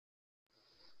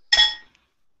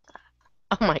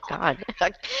Oh my God.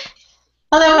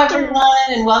 Hello, everyone,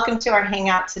 and welcome to our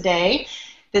Hangout today.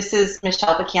 This is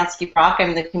Michelle Pacansky-Brock.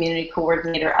 I'm the community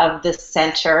coordinator of the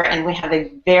center, and we have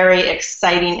a very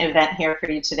exciting event here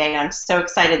for you today. I'm so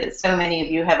excited that so many of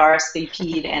you have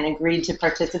RSVP'd and agreed to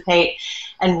participate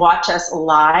and watch us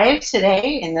live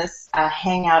today in this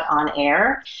Hangout on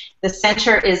Air. The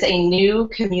center is a new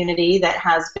community that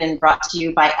has been brought to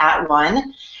you by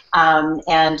 @ONE.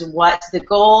 And what the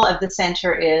goal of the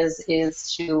center is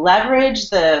to leverage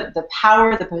the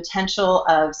power, the potential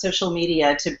of social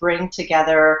media to bring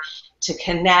together, to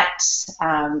connect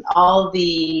all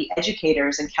the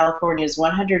educators in California's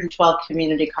 112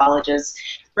 community colleges,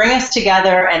 bring us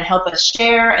together and help us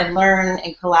share and learn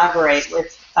and collaborate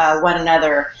with one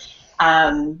another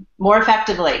more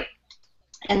effectively.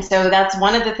 And so that's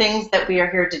one of the things that we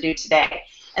are here to do today.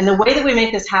 And the way that we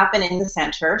make this happen in the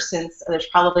center, since there's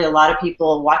probably a lot of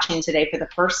people watching today for the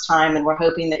first time, and we're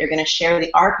hoping that you're going to share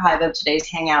the archive of today's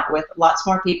Hangout with lots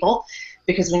more people,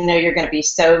 because we know you're going to be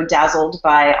so dazzled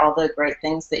by all the great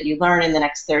things that you learn in the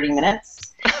next 30 minutes.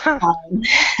 One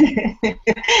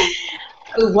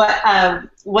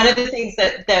of the things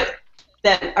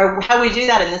how we do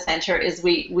that in the center is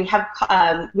we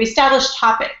establish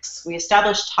topics. We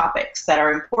establish topics that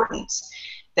are important,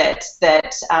 that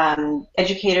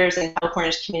educators in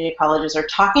California's community colleges are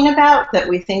talking about, that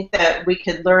we think that we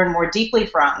could learn more deeply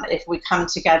from if we come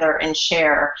together and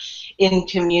share in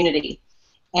community.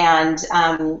 And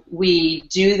we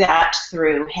do that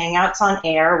through Hangouts on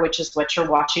Air, which is what you're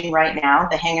watching right now.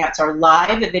 The Hangouts are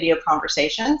live video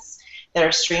conversations that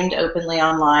are streamed openly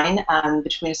online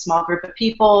between a small group of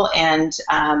people, and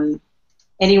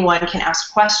anyone can ask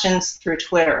questions through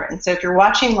Twitter. And so if you're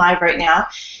watching live right now,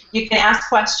 you can ask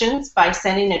questions by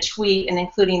sending a tweet and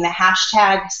including the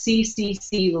hashtag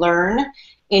CCCLearn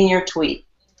in your tweet.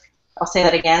 I'll say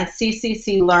that again,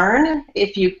 CCCLearn.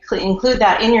 If you include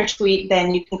that in your tweet,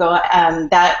 then you can go,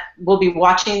 we'll be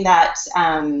watching that,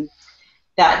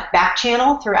 that back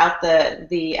channel throughout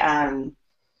the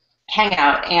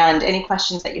Hangout, and any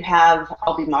questions that you have,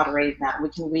 I'll be moderating that. We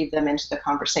can weave them into the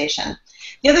conversation.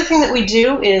 The other thing that we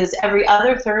do is every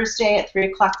other Thursday at 3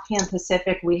 o'clock p.m.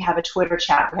 Pacific, we have a Twitter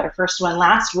chat. We had our first one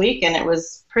last week, and it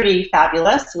was pretty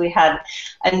fabulous. We had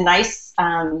a nice,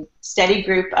 steady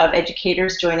group of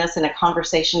educators join us in a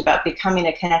conversation about becoming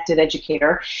a connected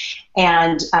educator,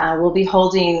 and we'll be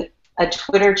holding a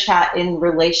Twitter chat in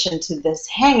relation to this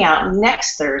Hangout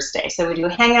next Thursday. So we do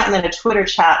a Hangout and then a Twitter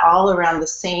chat all around the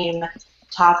same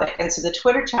topic. And so the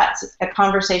Twitter chat's a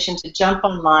conversation to jump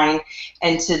online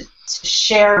and to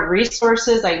share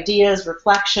resources, ideas,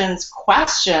 reflections,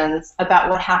 questions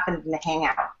about what happened in the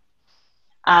Hangout.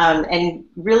 And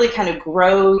really kind of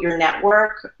grow your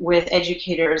network with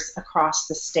educators across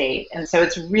the state. And so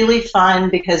it's really fun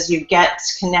because you get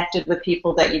connected with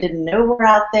people that you didn't know were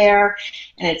out there,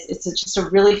 and it's just a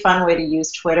really fun way to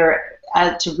use Twitter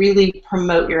to really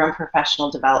promote your own professional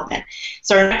development.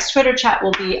 So our next Twitter chat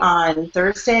will be on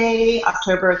Thursday,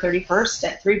 October 31st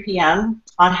at 3 p.m.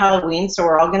 on Halloween, so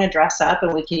we're all going to dress up,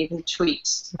 and we can even tweet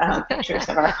pictures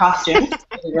of our costumes.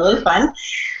 It'll be really fun.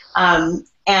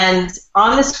 And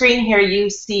on the screen here, you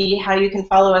see how you can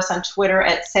follow us on Twitter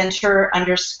at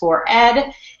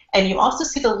center_ed, and you also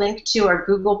see the link to our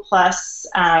Google Plus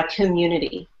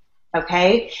community.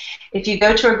 Okay, if you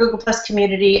go to our Google Plus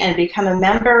community and become a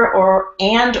member, or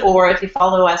if you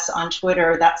follow us on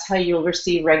Twitter, that's how you'll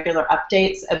receive regular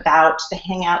updates about the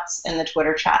Hangouts and the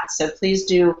Twitter chat. So please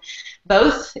do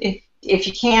both if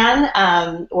you can,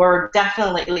 or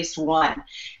definitely at least one.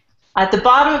 At the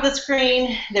bottom of the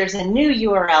screen, there's a new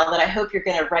URL that I hope you're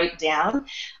going to write down,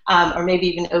 or maybe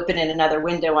even open in another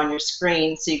window on your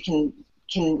screen so you can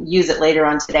use it later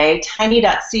on today,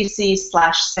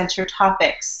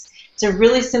 tiny.cc/center-topics. It's a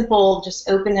really simple, just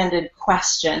open-ended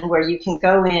question where you can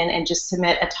go in and just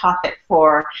submit a topic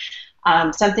for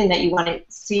something that you want to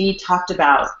see talked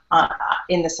about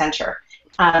in the center.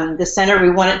 The center, we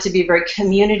want it to be very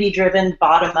community-driven,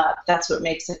 bottom-up. That's what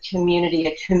makes a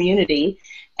community.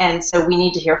 And so we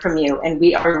need to hear from you, and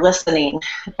we are listening.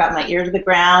 I've got my ear to the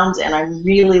ground, and I'm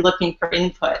really looking for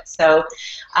input. So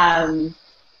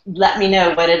let me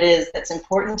know what it is that's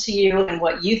important to you and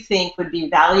what you think would be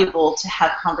valuable to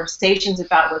have conversations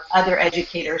about with other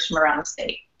educators from around the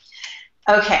state.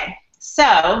 Okay,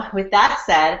 so with that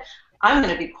said, I'm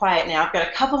going to be quiet now. I've got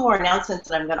a couple more announcements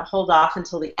that I'm going to hold off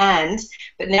until the end,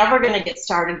 but now we're going to get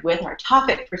started with our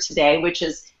topic for today, which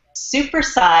is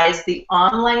Supersize the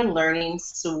Online Learning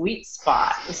Sweet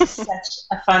Spot. This is such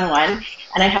a fun one,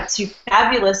 and I have two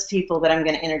fabulous people that I'm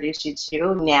going to introduce you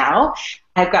to now.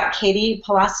 I've got Katie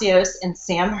Palacios and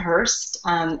Sam Hurst,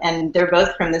 and they're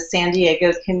both from the San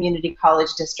Diego Community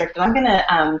College District. And I'm going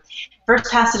to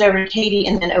first pass it over to Katie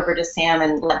and then over to Sam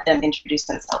and let them introduce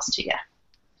themselves to you.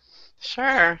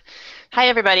 Sure. Hi,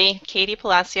 everybody. Katie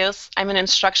Palacios. I'm an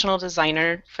instructional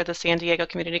designer for the San Diego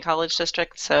Community College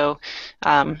District, so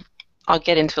I'll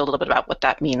get into a little bit about what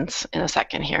that means in a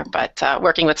second here, but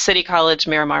working with City College,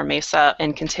 Miramar Mesa,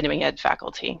 and continuing ed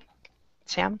faculty.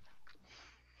 Sam?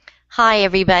 Hi,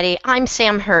 everybody. I'm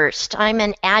Sam Hurst. I'm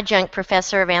an adjunct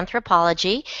professor of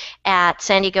anthropology at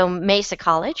San Diego Mesa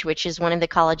College, which is one of the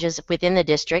colleges within the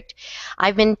district.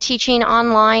 I've been teaching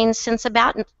online since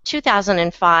about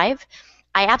 2005.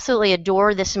 I absolutely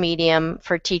adore this medium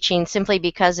for teaching simply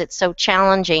because it's so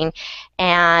challenging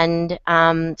and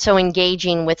so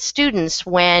engaging with students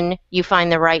when you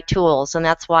find the right tools. And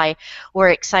that's why we're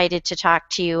excited to talk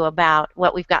to you about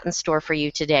what we've got in store for you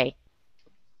today.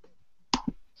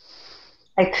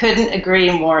 I couldn't agree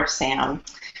more, Sam.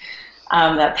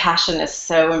 That passion is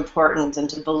so important, and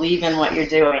to believe in what you're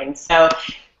doing. So,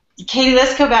 Katie,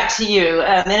 let's go back to you.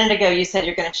 A minute ago, you said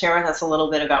you're going to share with us a little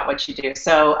bit about what you do.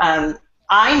 So,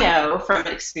 I know from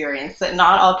experience that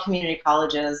not all community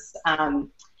colleges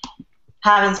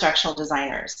have instructional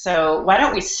designers. So, why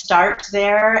don't we start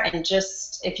there, and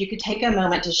just, if you could take a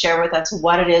moment to share with us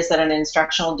what it is that an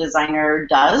instructional designer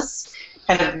does,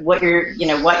 kind of what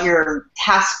you're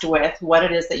tasked with, what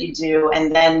it is that you do,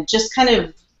 and then just kind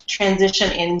of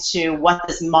transition into what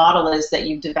this model is that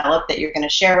you've developed that you're going to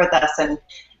share with us, and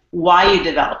why you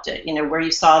developed it, where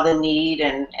you saw the need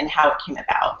and how it came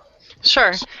about.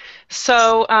 Sure.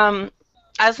 So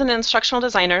as an instructional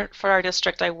designer for our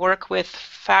district, I work with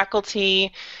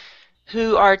faculty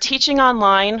who are teaching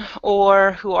online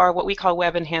or who are what we call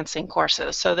web enhancing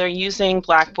courses. So they're using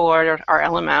Blackboard or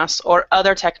LMS or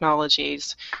other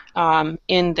technologies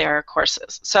in their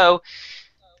courses. So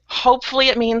hopefully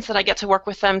it means that I get to work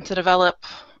with them to develop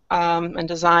and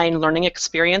design learning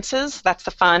experiences. That's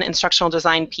the fun instructional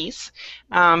design piece.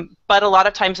 But a lot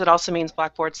of times it also means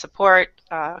Blackboard support,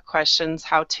 questions,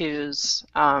 how-tos,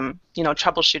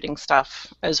 troubleshooting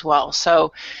stuff as well.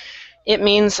 So it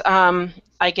means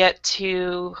I get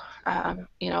to,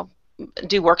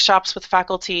 do workshops with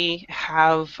faculty,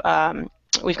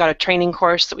 we've got a training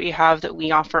course that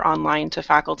we offer online to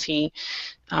faculty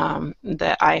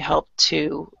that I help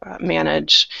to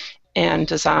manage and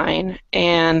design,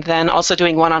 and then also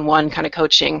doing one-on-one kind of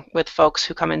coaching with folks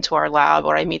who come into our lab,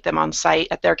 or I meet them on site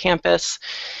at their campus.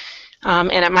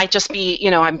 And it might just be,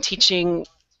 I'm teaching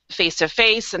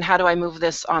face-to-face, and how do I move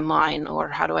this online,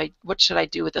 or what should I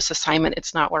do with this assignment,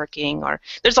 it's not working, or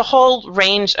there's a whole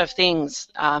range of things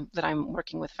that I'm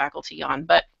working with faculty on.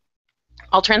 But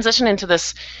I'll transition into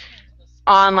this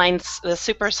online, the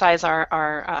Supersize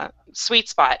our sweet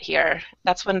spot here.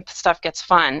 That's when stuff gets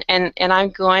fun, and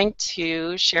I'm going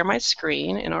to share my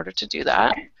screen in order to do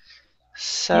that.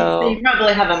 So you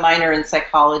probably have a minor in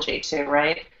psychology too,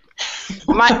 right?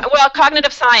 Well,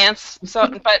 cognitive science,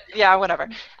 but yeah, whatever.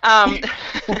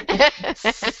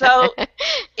 So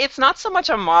it's not so much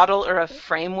a model or a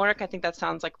framework. I think that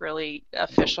sounds like really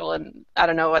official, and I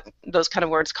don't know what those kind of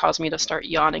words cause me to start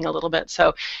yawning a little bit.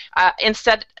 So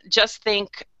instead, just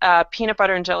think peanut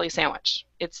butter and jelly sandwich.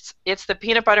 It's the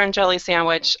peanut butter and jelly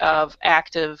sandwich of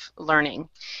active learning.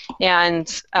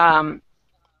 And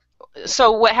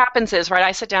so what happens is, right,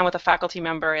 I sit down with a faculty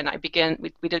member and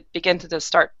we begin to just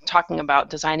start talking about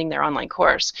designing their online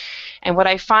course. And what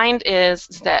I find is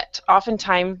that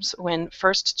oftentimes when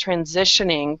first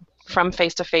transitioning from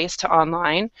face-to-face to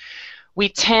online, we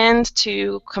tend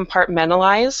to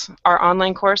compartmentalize our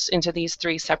online course into these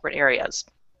three separate areas: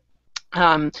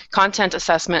 content,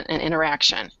 assessment, and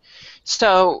interaction.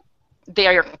 So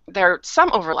there are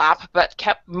some overlap, but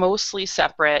kept mostly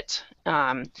separate.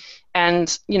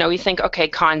 And we think, okay,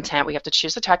 content, we have to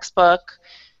choose a textbook.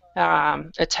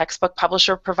 A textbook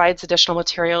publisher provides additional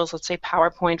materials, let's say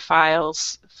PowerPoint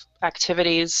files,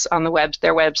 activities on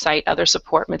their website, other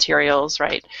support materials,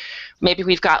 right? Maybe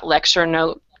we've got lecture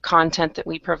note content that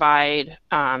we provide.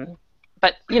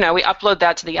 But we upload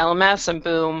that to the LMS and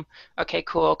boom, okay,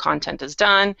 cool, content is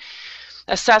done.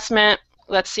 Assessment,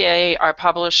 let's say our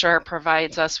publisher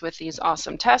provides us with these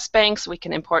awesome test banks we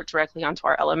can import directly onto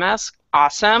our LMS.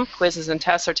 Awesome. Quizzes and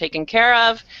tests are taken care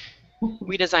of.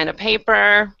 We design a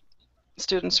paper.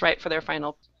 Students write for their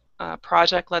final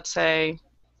project, let's say,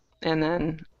 and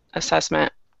then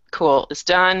assessment, cool, is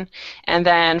done. And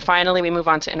then finally we move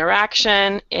on to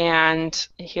interaction, and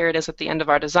here it is at the end of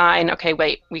our design. Okay,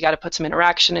 wait, we got to put some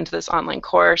interaction into this online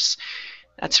course.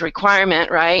 That's a requirement,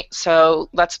 right? So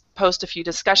let's post a few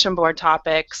discussion board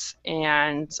topics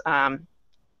and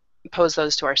pose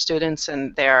those to our students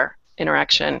and their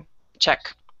interaction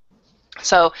check.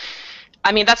 So,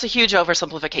 I mean, that's a huge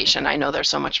oversimplification. I know there's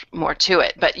so much more to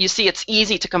it, but you see it's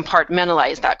easy to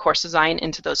compartmentalize that course design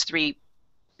into those three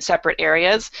separate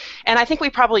areas. And I think we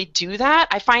probably do that.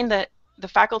 I find that the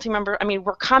faculty member, I mean,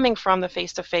 we're coming from the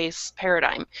face-to-face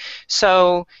paradigm.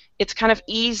 So it's kind of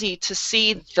easy to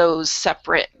see those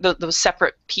separate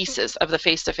pieces of the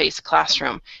face-to-face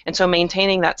classroom. And so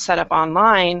maintaining that setup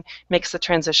online makes the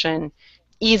transition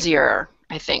easier,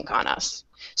 I think, on us.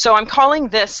 So I'm calling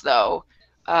this, though,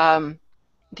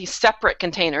 these separate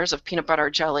containers of peanut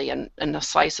butter jelly and a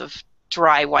slice of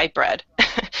dry white bread.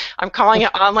 I'm calling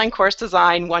it Online Course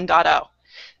Design 1.0.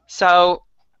 So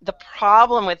the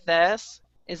problem with this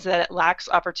is that it lacks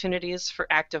opportunities for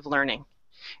active learning,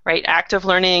 right? Active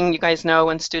learning, you guys know,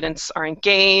 when students are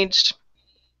engaged,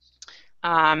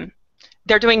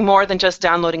 they're doing more than just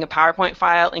downloading a PowerPoint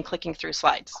file and clicking through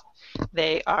slides.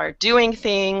 They are doing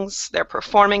things, they're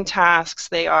performing tasks,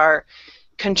 they are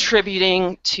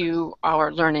contributing to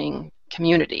our learning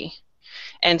community.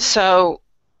 And so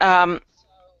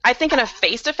I think in a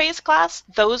face-to-face class,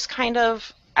 those kind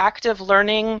of active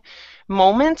learning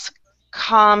moments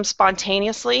come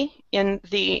spontaneously in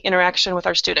the interaction with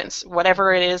our students.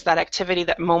 Whatever it is, that activity,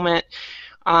 that moment,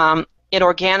 it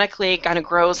organically kind of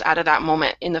grows out of that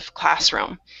moment in the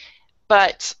classroom.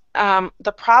 But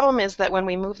the problem is that when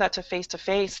we move that to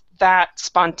face-to-face, that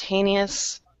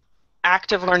spontaneous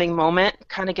active learning moment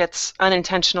kind of gets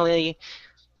unintentionally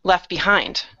left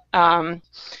behind.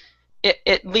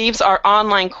 It leaves our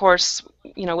online course,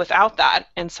 you know, without that,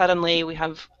 and suddenly we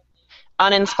have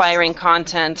uninspiring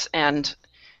content and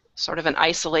sort of an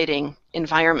isolating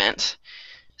environment.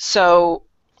 So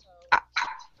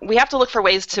we have to look for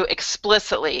ways to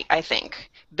explicitly, I think,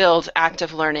 build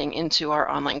active learning into our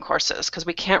online courses, because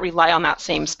we can't rely on that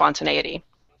same spontaneity.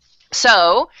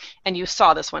 So, and you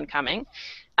saw this one coming,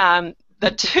 the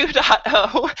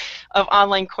 2.0 of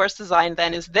online course design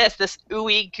then is this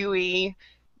ooey gooey,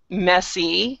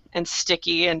 messy and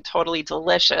sticky and totally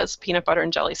delicious peanut butter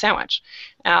and jelly sandwich.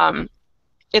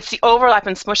 It's the overlap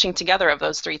and smushing together of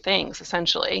those three things,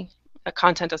 essentially, a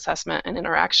content, assessment, and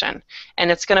interaction. And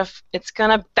that's,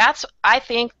 I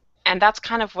think, and that's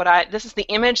kind of this is the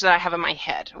image that I have in my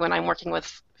head when I'm working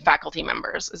with faculty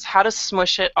members, is how to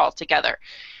smush it all together.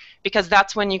 Because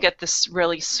that's when you get this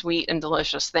really sweet and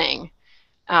delicious thing.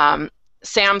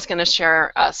 Sam's going to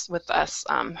share with us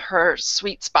her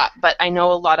sweet spot, but I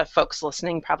know a lot of folks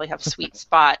listening probably have sweet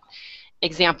spot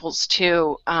examples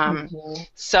too.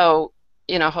 So,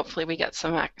 you know, hopefully we get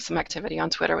some activity on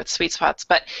Twitter with sweet spots.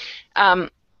 But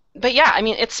yeah, I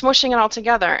mean, it's smushing it all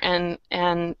together,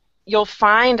 and you'll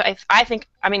find,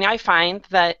 I find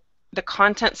that the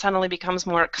content suddenly becomes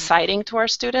more exciting to our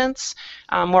students,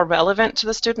 more relevant to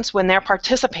the students when they're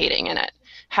participating in it.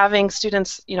 Having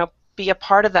students, you know, be a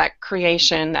part of that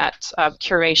creation, that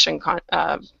curation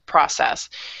process.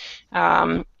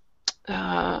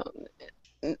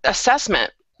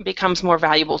 Assessment becomes more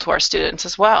valuable to our students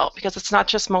as well, because it's not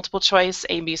just multiple choice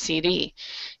A, B, C, D.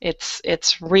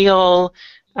 It's real,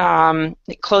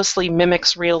 it closely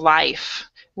mimics real life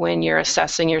when you're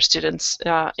assessing your students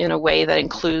in a way that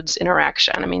includes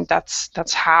interaction. I mean,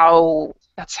 that's how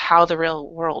the real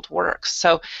world works.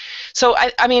 So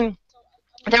I mean,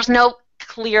 there's no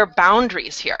clear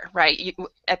boundaries here, right?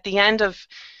 At the end of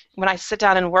when I sit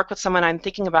down and work with someone, I'm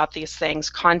thinking about these things: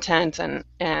 content and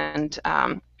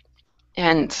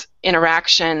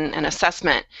interaction and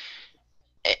assessment.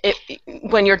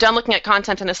 When you're done looking at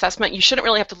content and assessment, you shouldn't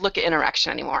really have to look at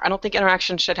interaction anymore. I don't think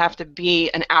interaction should have to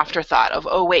be an afterthought of,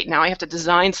 oh wait, now I have to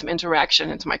design some interaction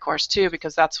into my course too,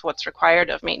 because that's what's required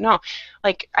of me. No,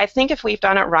 like, I think if we've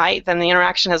done it right, then the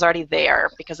interaction is already there,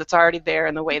 because it's already there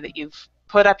in the way that you've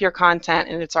put up your content,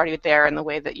 and it's already there in the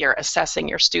way that you're assessing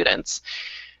your students.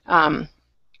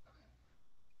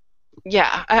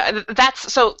 Yeah,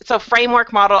 that's so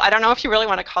framework model. I don't know if you really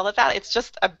want to call it that. It's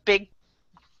just a big,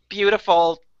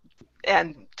 beautiful,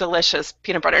 and delicious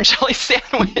peanut butter and jelly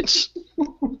sandwich.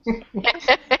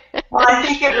 Well, I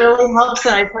think it really helps,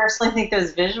 and I personally think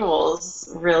those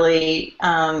visuals really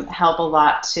help a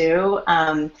lot too.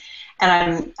 And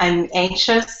I'm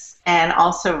anxious and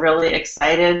also really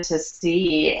excited to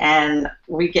see, and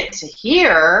we get to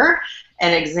hear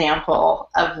an example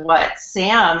of what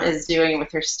Sam is doing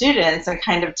with her students, and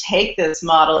kind of take this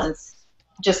model and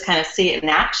just kind of see it in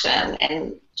action,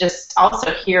 and just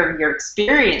also hear your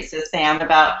experiences, Sam,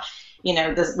 about, you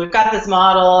know, this, we've got this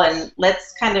model, and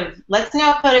let's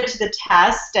now put it to the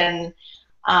test, and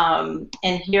and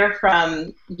hear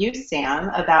from you, Sam,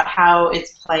 about how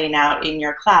it's playing out in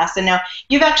your class. And now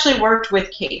you've actually worked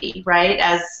with Katie, right?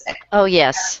 As Oh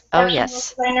yes. Oh exceptional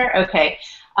yes. designer. Okay.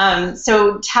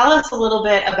 So tell us a little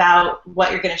bit about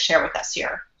what you're going to share with us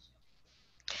here.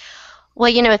 Well,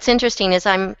 you know, it's interesting as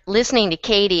I'm listening to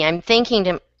Katie, I'm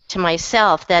thinking to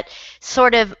myself that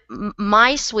sort of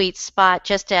my sweet spot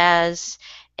just as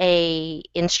a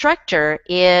instructor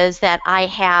is that I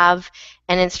have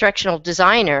an instructional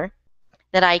designer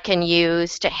that I can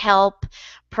use to help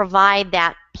provide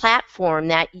that platform,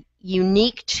 that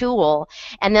unique tool,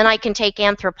 and then I can take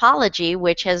anthropology,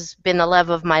 which has been the love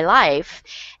of my life,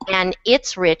 and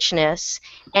its richness,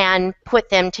 and put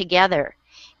them together.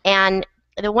 And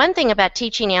the one thing about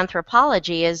teaching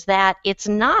anthropology is that it's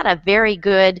not a very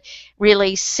good,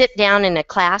 really sit down in a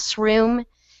classroom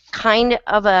kind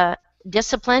of a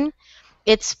discipline.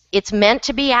 It's meant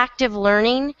to be active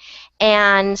learning,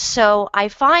 and so I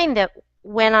find that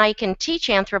when I can teach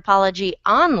anthropology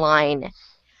online,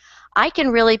 I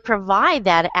can really provide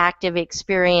that active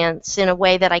experience in a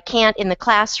way that I can't in the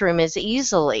classroom as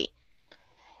easily.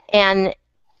 And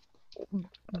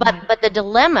but the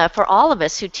dilemma for all of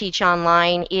us who teach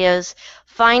online is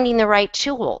finding the right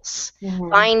tools,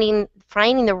 finding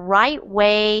the right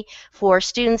way for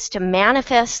students to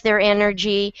manifest their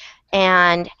energy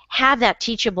and have that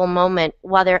teachable moment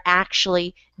while they're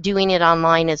actually doing it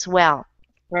online as well.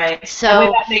 Right. So, and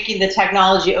without making the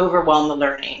technology overwhelm the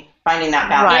learning, finding that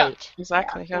balance. right, Yeah,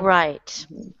 exactly. Yeah. right,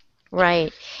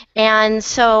 right. And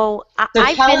so, So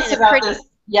I've tell been us in a about pretty, this.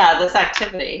 Yeah, this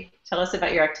activity. Tell us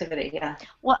about your activity. Yeah.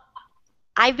 well,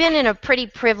 I've been in a pretty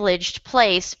privileged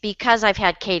place because I've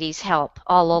had Katie's help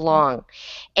all along.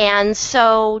 And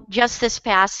so just this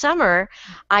past summer,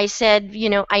 I said, you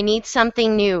know, I need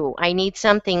something new. I need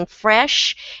something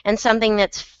fresh and something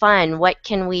that's fun. What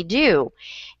can we do?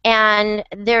 And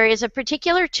there is a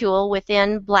particular tool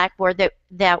within Blackboard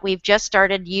that we've just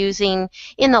started using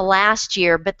in the last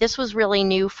year, but this was really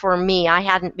new for me. I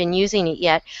hadn't been using it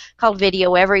yet, called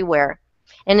Video Everywhere.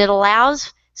 And it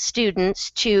allows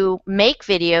students to make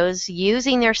videos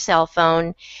using their cell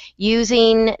phone,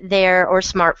 using their or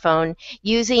smartphone,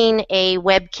 using a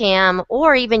webcam,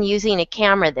 or even using a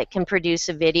camera that can produce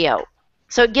a video.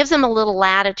 So it gives them a little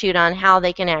latitude on how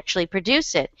they can actually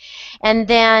produce it. And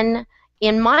then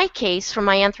in my case, for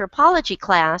my anthropology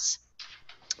class,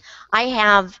 I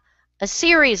have a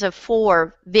series of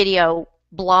 4 video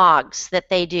blogs that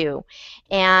they do.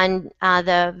 And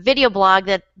the video blog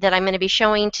that I'm going to be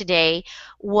showing today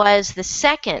was the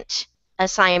second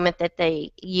assignment that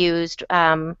they used,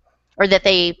 or that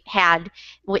they had,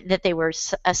 that they were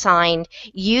assigned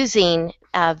using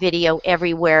Video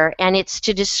Everywhere. And it's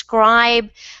to describe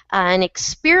an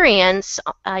experience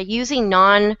using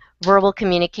non-verbal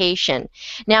communication.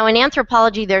 Now, in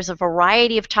anthropology, there's a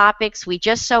variety of topics. We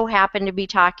just so happen to be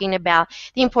talking about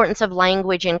the importance of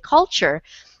language and culture.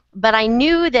 But I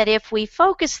knew that if we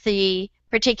focus the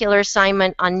particular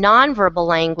assignment on nonverbal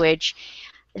language,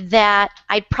 that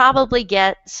I'd probably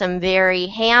get some very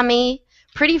hammy,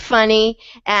 pretty funny,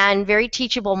 and very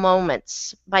teachable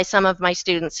moments by some of my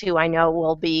students who I know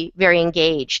will be very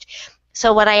engaged.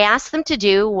 So what I asked them to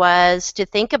do was to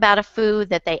think about a food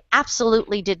that they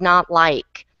absolutely did not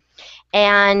like,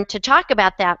 and to talk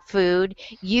about that food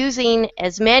using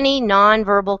as many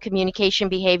nonverbal communication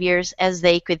behaviors as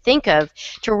they could think of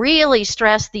to really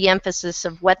stress the emphasis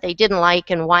of what they didn't like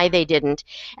and why they didn't,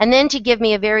 and then to give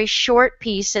me a very short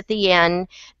piece at the end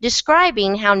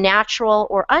describing how natural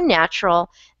or unnatural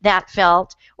that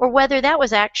felt, or whether that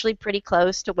was actually pretty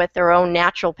close to what their own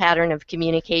natural pattern of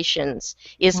communications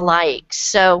is like.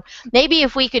 So maybe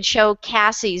if we could show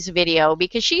Cassie's video,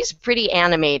 because she's pretty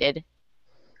animated.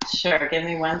 Sure. Give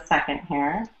me 1 second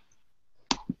here.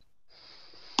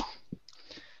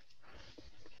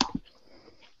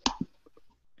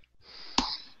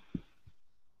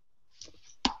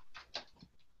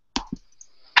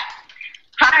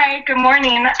 Hi, good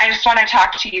morning. I just want to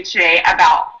talk to you today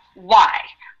about why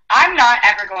I'm not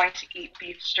ever going to eat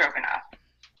beef stroganoff.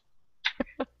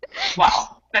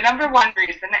 Well, the #1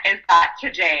 reason is that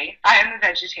today I am a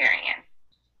vegetarian.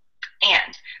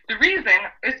 And the reason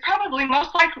is probably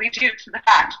most likely due to the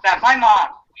fact that my mom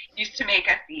used to make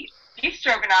us eat beef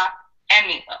stroganoff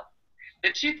and meatloaf,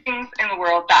 the 2 things in the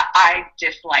world that I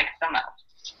dislike the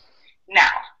most.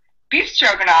 Now, beef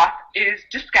stroganoff is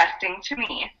disgusting to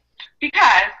me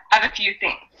because of a few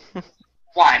things.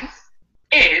 One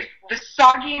is the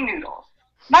soggy noodles.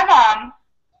 My mom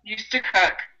used to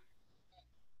cook,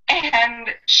 and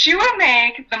she would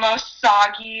make the most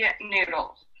soggy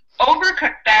noodles,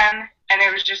 overcook them, and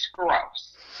it was just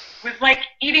gross. It was like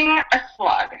eating a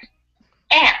slug.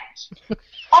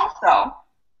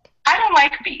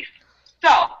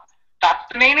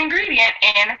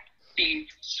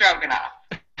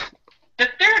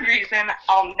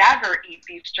 eat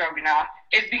beef stroganoff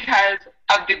is because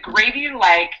of the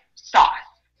gravy-like sauce.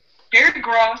 Very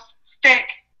gross, thick.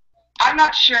 I'm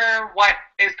not sure what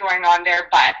is going on there,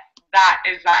 but that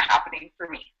is not happening for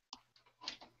me.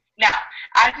 Now,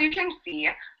 as you can see,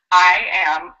 I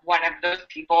am one of those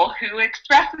people who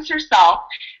expresses herself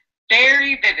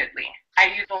very vividly. I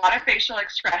use a lot of facial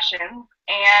expressions,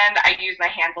 and I use my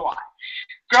hands a lot.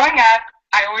 Growing up,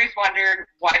 I always wondered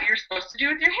what you're supposed to do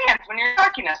with your hands when you're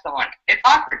talking to someone. It's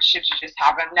awkward. Should you just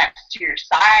have them next to your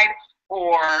side,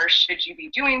 or should you be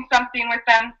doing something with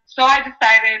them? So I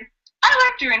decided I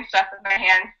like doing stuff with my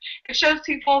hands. It shows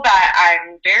people that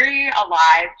I'm very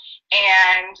alive,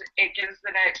 and it gives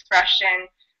an expression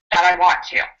that I want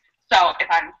to. So if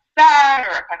I'm sad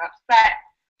or if I'm upset,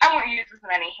 I won't use as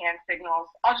many hand signals.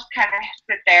 I'll just kind of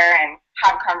sit there and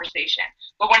have a conversation.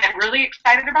 But when I'm really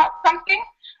excited about something,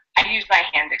 I use my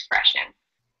hand expression.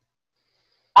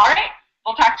 All right,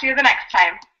 we'll talk to you the next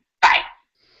time. Bye.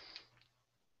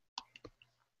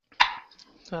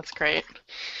 That's great.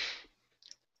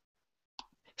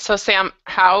 So Sam,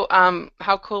 how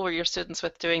cool were your students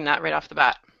with doing that right off the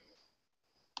bat?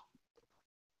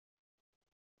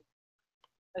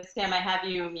 Sam, I have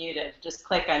you muted. Just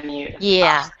click unmute.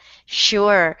 Yeah,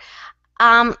 sure.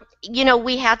 You know,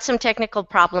 we had some technical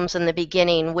problems in the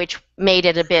beginning, which made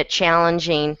it a bit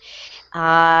challenging.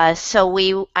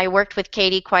 So I worked with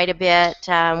Katie quite a bit.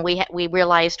 We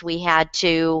realized we had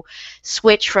to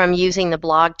switch from using the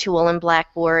blog tool in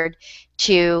Blackboard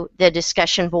to the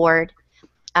discussion board.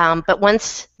 But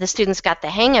once the students got the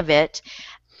hang of it,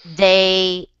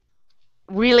 they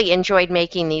really enjoyed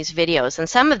making these videos. And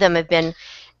some of them have been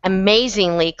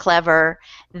amazingly clever.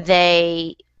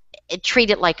 They treat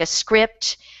it like a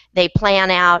script. They plan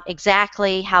out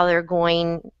exactly how they're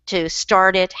going to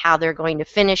start it, how they're going to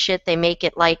finish it. They make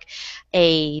it like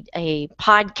a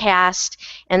podcast.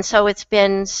 And so it's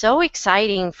been so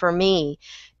exciting for me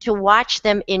to watch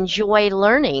them enjoy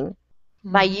learning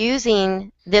by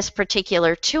using this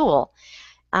particular tool.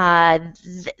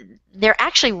 They're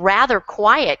actually rather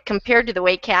quiet compared to the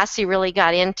way Cassie really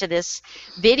got into this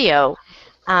video.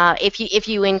 If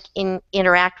you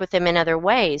interact with them in other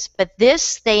ways. But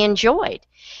this they enjoyed.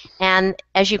 And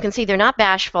as you can see, they're not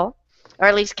bashful, or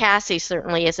at least Cassie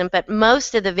certainly isn't, but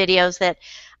most of the videos that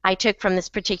I took from this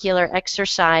particular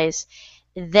exercise,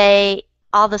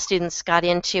 all the students got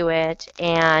into it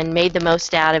and made the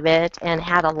most out of it and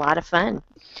had a lot of fun.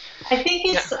 I think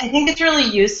it's really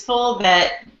useful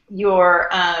that your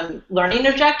learning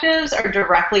objectives are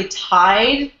directly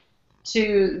tied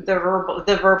to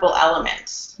the verbal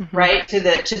element, right? To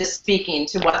the speaking,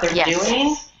 to what they're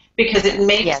doing, because it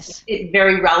makes it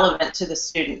very relevant to the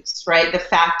students, right? The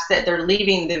fact that they're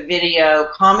leaving the video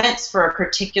comments for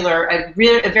a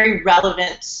very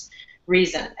relevant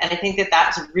reason, and I think that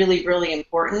that's really, really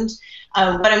important.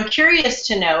 But I'm curious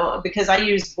to know, because I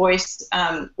use voice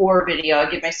or video, I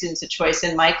give my students a choice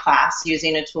in my class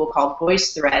using a tool called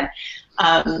VoiceThread,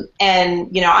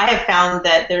 and you know, I have found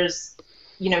that there's,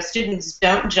 you know, students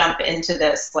don't jump into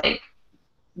this like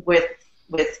with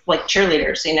like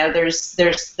cheerleaders. You know,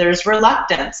 there's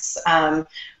reluctance.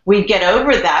 We get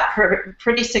over that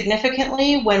pretty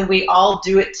significantly when we all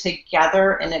do it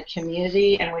together in a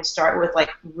community, and we start with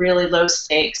like really low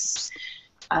stakes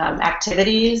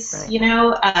activities. Right. You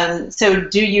know, so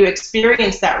do you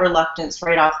experience that reluctance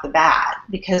right off the bat?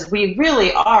 Because we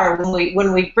really are,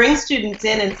 when we bring students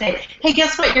in and say, hey,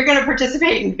 guess what, you're going to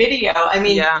participate in video. I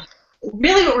mean,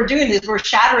 really what we're doing is we're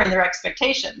shattering their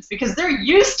expectations, because they're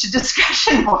used to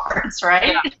discussion boards,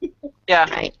 right?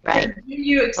 Yeah. Right. Do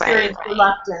you experience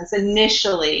reluctance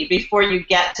initially before you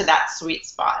get to that sweet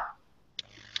spot?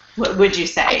 What would you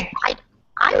say?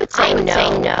 I would say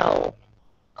no.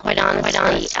 Quite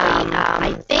honestly,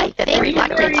 I think that the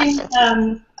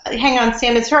reluctance. Hang on,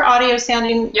 Sam. Is her audio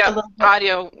sounding a little bit?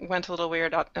 Audio went a little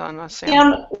weird on us, Sam.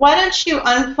 Sam, why don't you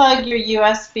unplug your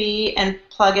USB and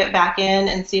plug it back in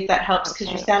and see if that helps,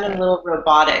 because you sounded a little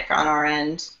robotic on our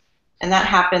end, and that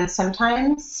happens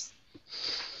sometimes.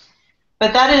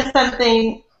 But that is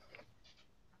something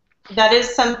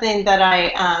that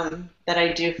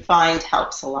I do find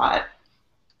helps a lot.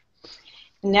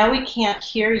 Now we can't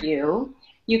hear you.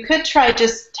 You could try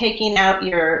just taking out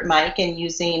your mic and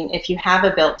using, if you have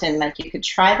a built-in mic, you could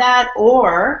try that.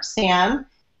 Or, Sam,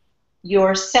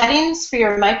 your settings for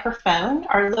your microphone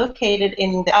are located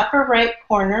in the upper right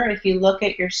corner. If you look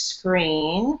at your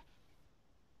screen,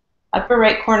 upper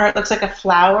right corner, it looks like a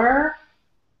flower.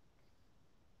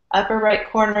 Upper right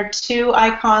corner, 2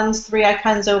 icons, 3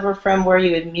 icons over from where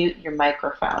you would mute your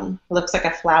microphone. It looks like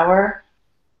a flower.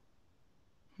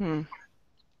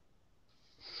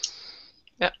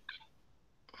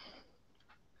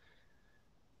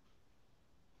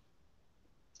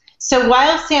 So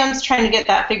while Sam's trying to get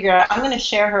that figured out, I'm going to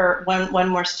share her one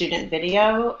more student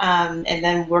video, and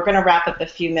then we're going to wrap up a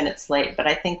few minutes late, but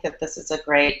I think that this is a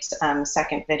great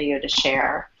second video to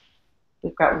share.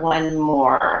 We've got one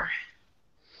more.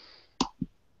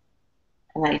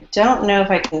 And I don't know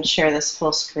if I can share this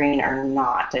full screen or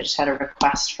not. I just had a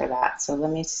request for that. So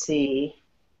let me see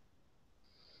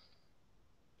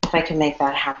if I can make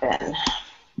that happen.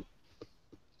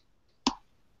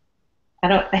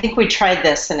 I think we tried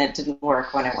this and it didn't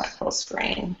work when I went full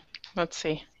screen. Let's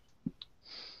see.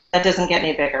 That doesn't get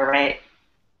any bigger, right?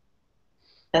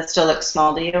 That still looks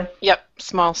small to you? Yep,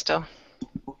 small still.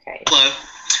 Okay. Hello.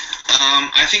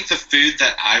 I think the food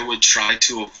that I would try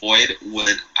to avoid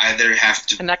would either have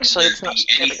to And actually, it's not. be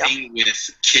There we go. anything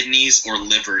with kidneys or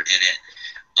liver in it.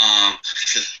 I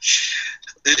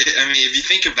mean, if you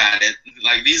think about it,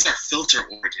 like these are filter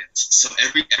organs, so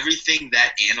everything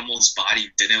that animal's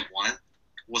body didn't want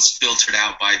was filtered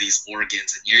out by these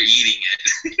organs, and you're eating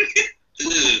it.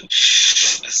 Ugh,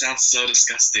 that sounds so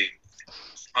disgusting.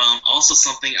 Also,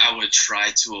 something I would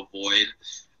try to avoid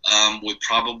would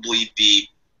probably be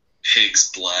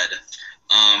pig's blood.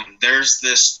 There's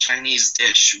this Chinese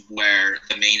dish where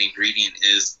the main ingredient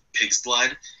is pig's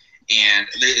blood, and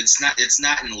it's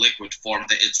not in liquid form.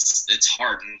 It's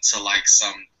hardened to like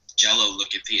some jello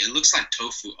looking thing. It looks like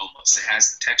tofu almost. It has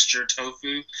the texture of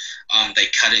tofu. They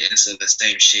cut it into the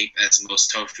same shape as most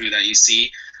tofu that you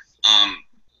see,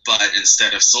 but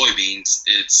instead of soybeans,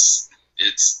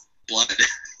 it's blood.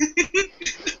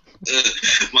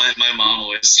 My mom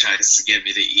always tries to get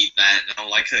me to eat that, and I'm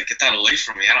like, get that away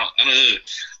from me. I don't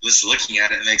just looking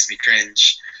at it makes me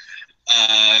cringe.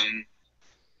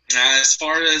 As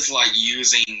far as like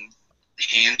using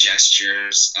hand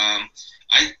gestures,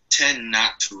 I tend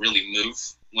not to really move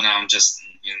when I'm just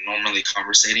normally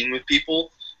conversating with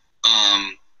people.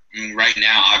 Right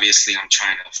now, obviously, I'm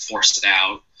trying to force it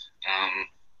out.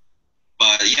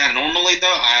 But yeah, normally though,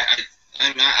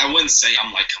 I wouldn't say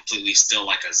I'm like completely still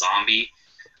like a zombie,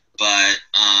 but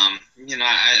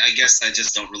I guess I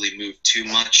just don't really move too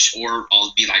much, or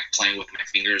I'll be like playing with my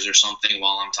fingers or something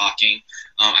while I'm talking.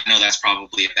 I know that's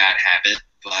probably a bad habit,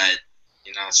 but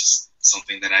it's just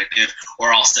something that I do.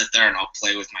 Or I'll sit there and I'll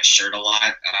play with my shirt a lot.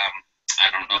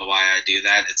 I don't know why I do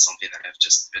that. It's something that I've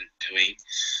just been doing.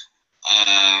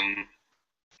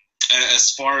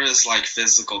 As far as like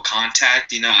physical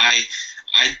contact,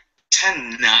 I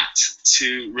tend not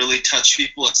to really touch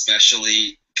people,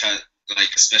 especially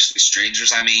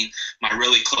strangers. I mean, my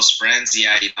really close friends,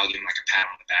 yeah, I'll give them like a pat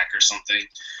on the back or something.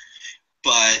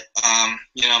 But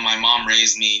my mom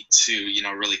raised me to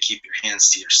really keep your hands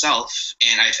to yourself,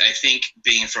 and I think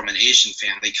being from an Asian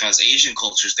family, because Asian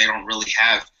cultures, they don't really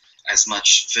have as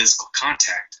much physical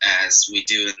contact as we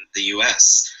do in the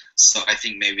U.S. So I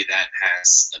think maybe that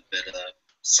has a bit of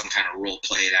some kind of role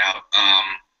played out.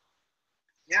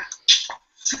 Yeah.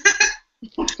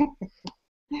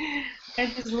 I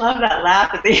just love that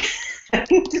laugh at the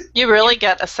end. You really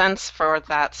get a sense for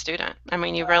that student. I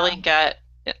mean, you really get.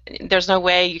 There's no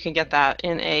way you can get that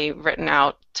in a written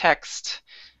out text,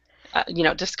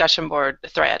 discussion board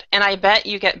thread. And I bet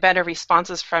you get better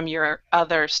responses from your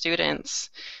other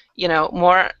students.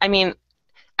 More. I mean,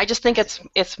 I just think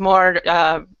it's more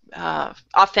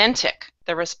authentic.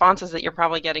 The responses that you're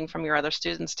probably getting from your other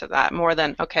students to that, more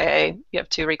than you have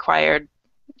 2 required,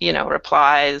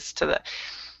 replies to the.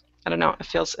 I don't know. It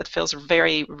feels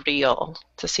very real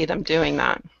to see them doing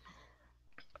that.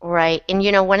 Right. And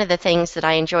one of the things that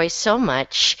I enjoy so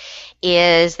much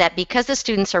is that because the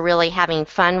students are really having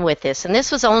fun with this, and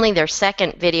this was only their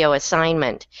second video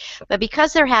assignment, but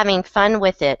because they're having fun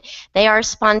with it, they are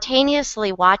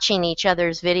spontaneously watching each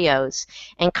other's videos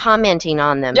and commenting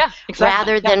on them. Yeah,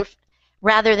 exactly.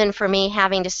 Rather than for me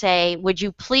having to say, would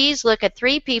you please look at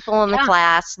 3 people in the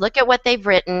class, look at what they've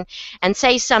written, and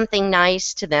say something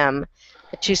nice to them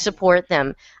to support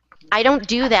them. I don't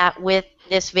do that with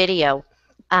this video.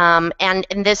 And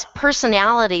this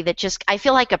personality that I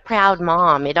feel like a proud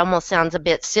mom. It almost sounds a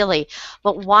bit silly,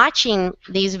 but watching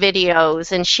these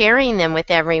videos and sharing them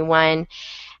with everyone,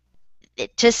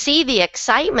 to see the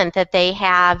excitement that they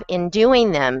have in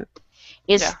doing them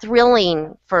is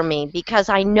thrilling for me, because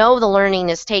I know the learning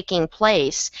is taking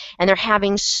place and they're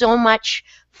having so much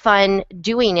fun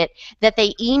doing it that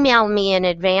they email me in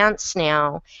advance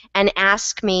now and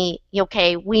ask me,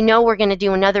 okay, we know we're going to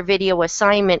do another video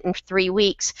assignment in 3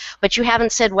 weeks, but you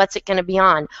haven't said what's it going to be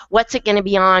on. What's it going to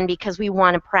be on, because we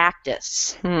want to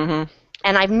practice. Mm-hmm.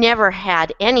 And I've never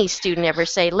had any student ever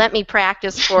say, let me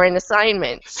practice for an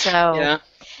assignment. So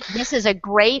this is a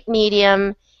great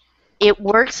medium. It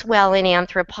works well in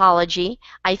anthropology.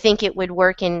 I think it would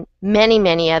work in many,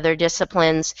 many other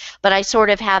disciplines, but I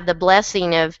sort of have the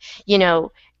blessing of, you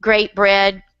know, great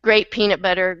bread, great peanut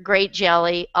butter, great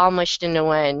jelly, all mushed into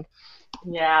one.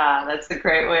 Yeah, that's a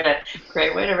great way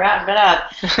to wrap it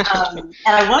up. And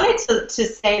I wanted to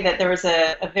say that there was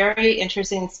a very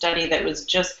interesting study that was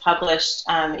just published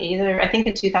either, I think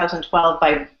in 2012,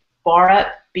 by Borup,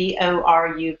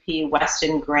 B-O-R-U-P,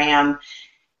 Weston Graham.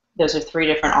 Those are 3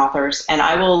 different authors, and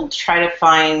I will try to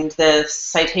find the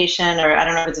citation, or I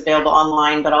don't know if it's available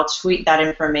online, but I'll tweet that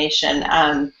information.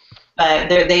 But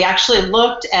they actually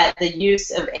looked at the use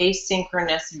of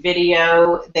asynchronous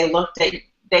video. They looked at the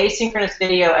asynchronous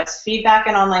video as feedback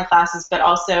in online classes, but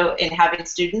also in having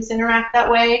students interact that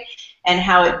way, and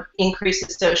how it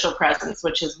increases social presence,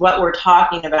 which is what we're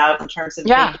talking about in terms of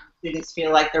making students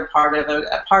feel like they're part of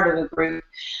a group,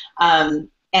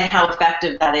 and how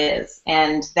effective that is.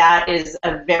 And that is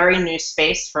a very new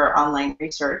space for online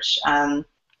research,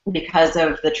 because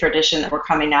of the tradition that we're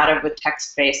coming out of with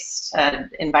text-based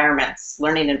environments,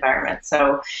 learning environments.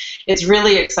 So it's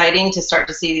really exciting to start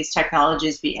to see these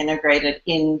technologies be integrated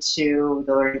into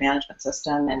the learning management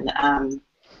system. And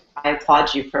I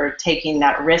applaud you for taking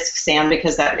that risk, Sam,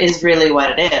 because that is really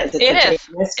what it is. It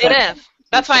is.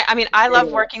 That's why, I mean, I love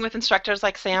working with instructors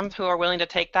like Sam who are willing to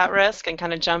take that risk and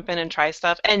kind of jump in and try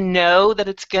stuff and know that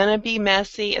it's going to be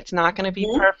messy. It's not going to be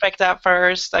perfect at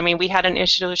first. I mean, we had an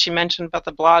issue she mentioned about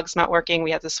the blogs not working.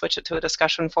 We had to switch it to a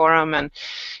discussion forum. And,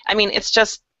 I mean, it's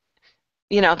just,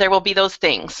 you know, there will be those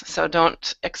things. So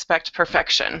don't expect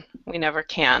perfection. We never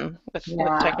can with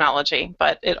technology.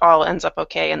 But it all ends up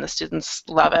okay, and the students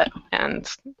love it, and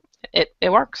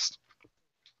it works.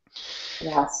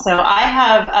 Yeah, so I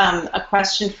have a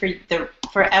question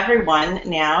for everyone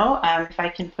now. If I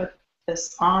can put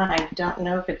this on, I don't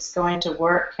know if it's going to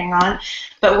work. Hang on.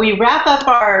 But we wrap up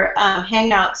our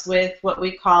Hangouts with what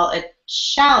we call a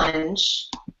challenge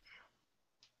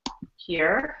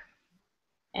here.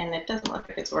 And it doesn't look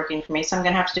like it's working for me, so I'm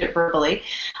going to have to do it verbally.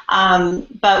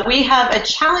 But we have a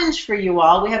challenge for you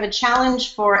all. We have a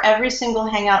challenge for every single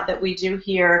Hangout that we do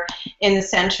here in the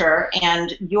center.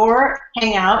 And your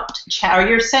Hangout, or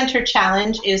your center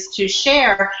challenge, is to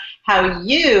share how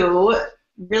you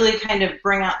really kind of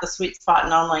bring out the sweet spot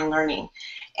in online learning.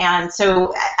 And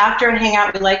so after a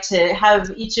Hangout, we'd like to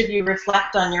have each of you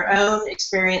reflect on your own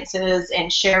experiences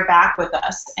and share back with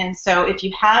us. And so if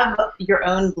you have your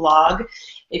own blog,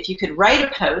 if you could write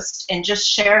a post and just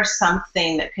share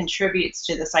something that contributes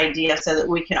to this idea so that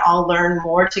we can all learn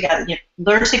more together,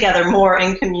 learn together more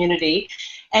in community,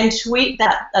 and tweet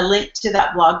a link to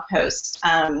that blog post.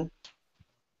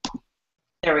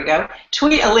 There we go.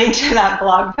 Tweet a link to that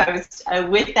blog post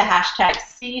with the hashtag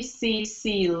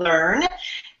CCCLearn.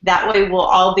 That way we'll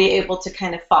all be able to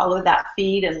kind of follow that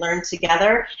feed and learn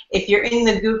together. If you're in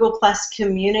the Google Plus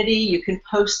community, you can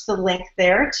post the link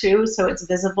there too, so it's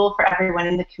visible for everyone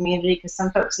in the community, because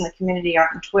some folks in the community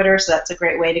aren't on Twitter, so that's a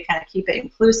great way to kind of keep it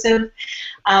inclusive.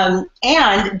 And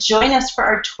join us for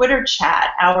our Twitter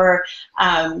chat, our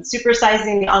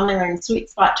Supersizing the Online Learning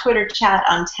Sweet Spot Twitter chat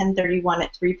on 10/31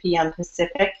 at 3 p.m.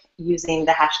 Pacific, using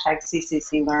the hashtag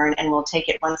CCCLearn, and we'll take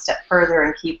it one step further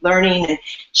and keep learning and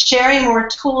sharing more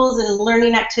tools and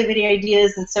learning activity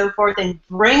ideas and so forth, and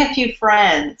bring a few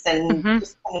friends and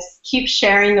just kind of keep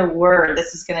sharing the word.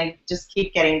 This is going to just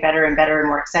keep getting better and better and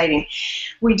more exciting.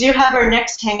 We do have our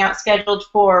next Hangout scheduled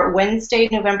for Wednesday,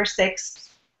 November 6th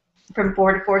from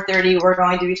 4 to 4:30. We're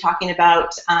going to be talking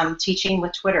about teaching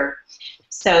with Twitter.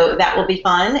 So that will be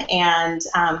fun, and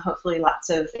hopefully lots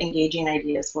of engaging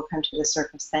ideas will come to the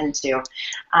surface then too.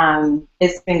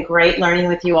 It's been great learning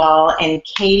with you all, and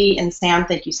Katie and Sam,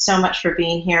 thank you so much for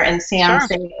being here. And Sam,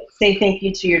 say thank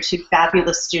you to your 2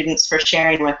 fabulous students for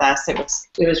sharing with us. It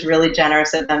was really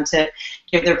generous of them to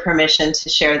give their permission to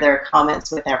share their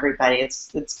comments with everybody.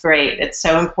 It's great. It's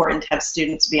so important to have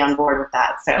students be on board with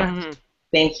that. So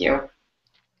thank you.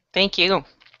 Thank you.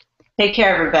 Take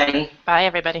care, everybody. Bye,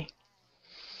 everybody.